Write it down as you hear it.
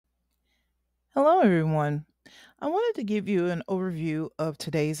Hello, everyone. I wanted to give you an overview of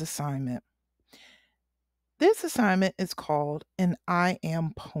today's assignment. This assignment is called an I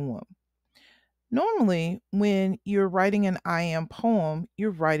am poem. Normally, when you're writing an I am poem,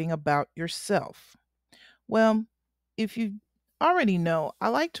 you're writing about yourself. Well, if you already know, I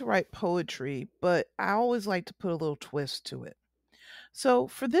like to write poetry, but I always like to put a little twist to it. So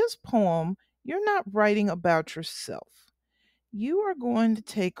for this poem, you're not writing about yourself. You are going to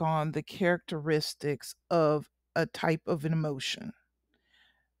take on the characteristics of a type of an emotion.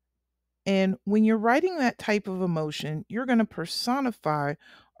 And when you're writing that type of emotion, you're going to personify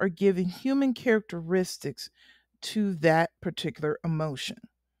or give human characteristics to that particular emotion.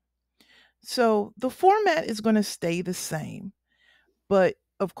 So the format is going to stay the same, but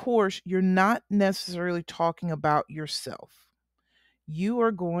of course, you're not necessarily talking about yourself. You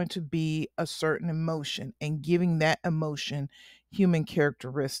are going to be a certain emotion and giving that emotion human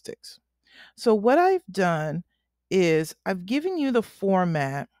characteristics. So, what I've done is I've given you the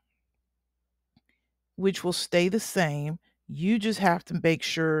format which will stay the same. You just have to make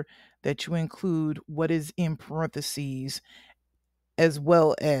sure that you include what is in parentheses as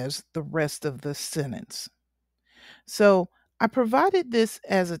well as the rest of the sentence. So I provided this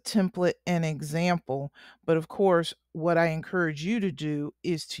as a template and example, but of course, what I encourage you to do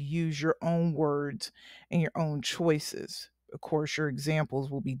is to use your own words and your own choices. Of course, your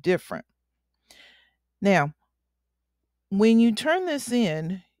examples will be different. Now, when you turn this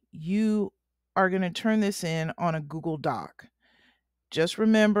in, you are going to turn this in on a Google Doc. Just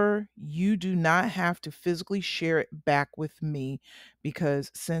remember, you do not have to physically share it back with me because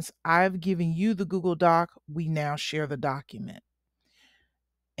since I've given you the Google Doc, we now share the document.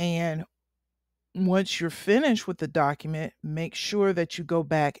 And once you're finished with the document, make sure that you go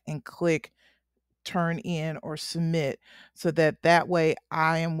back and click turn in or submit so that that way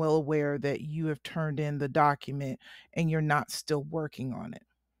I am well aware that you have turned in the document and you're not still working on it.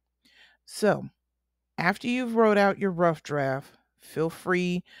 So, after you've wrote out your rough draft, feel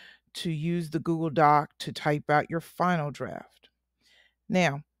free to use the Google Doc to type out your final draft.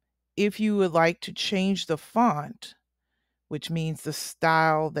 Now, if you would like to change the font, which means the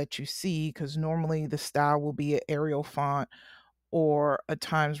style that you see, because normally the style will be an Arial font or a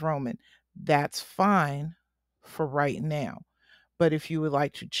Times Roman, that's fine for right now. But if you would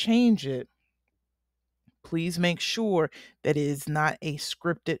like to change it, please make sure that it is not a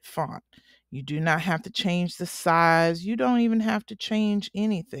scripted font. You do not have to change the size. You don't even have to change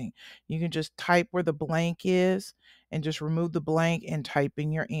anything. You can just type where the blank is and just remove the blank and type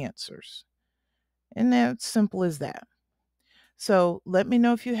in your answers. And that's simple as that. So let me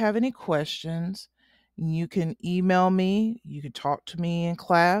know if you have any questions. You can email me, you can talk to me in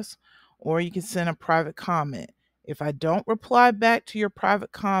class, or you can send a private comment. If I don't reply back to your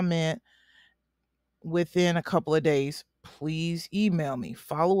private comment, within a couple of days, please email me.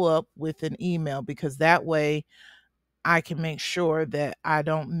 Follow up with an email because that way I can make sure that I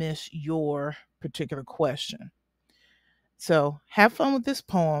don't miss your particular question. So have fun with this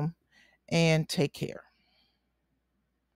poem and take care.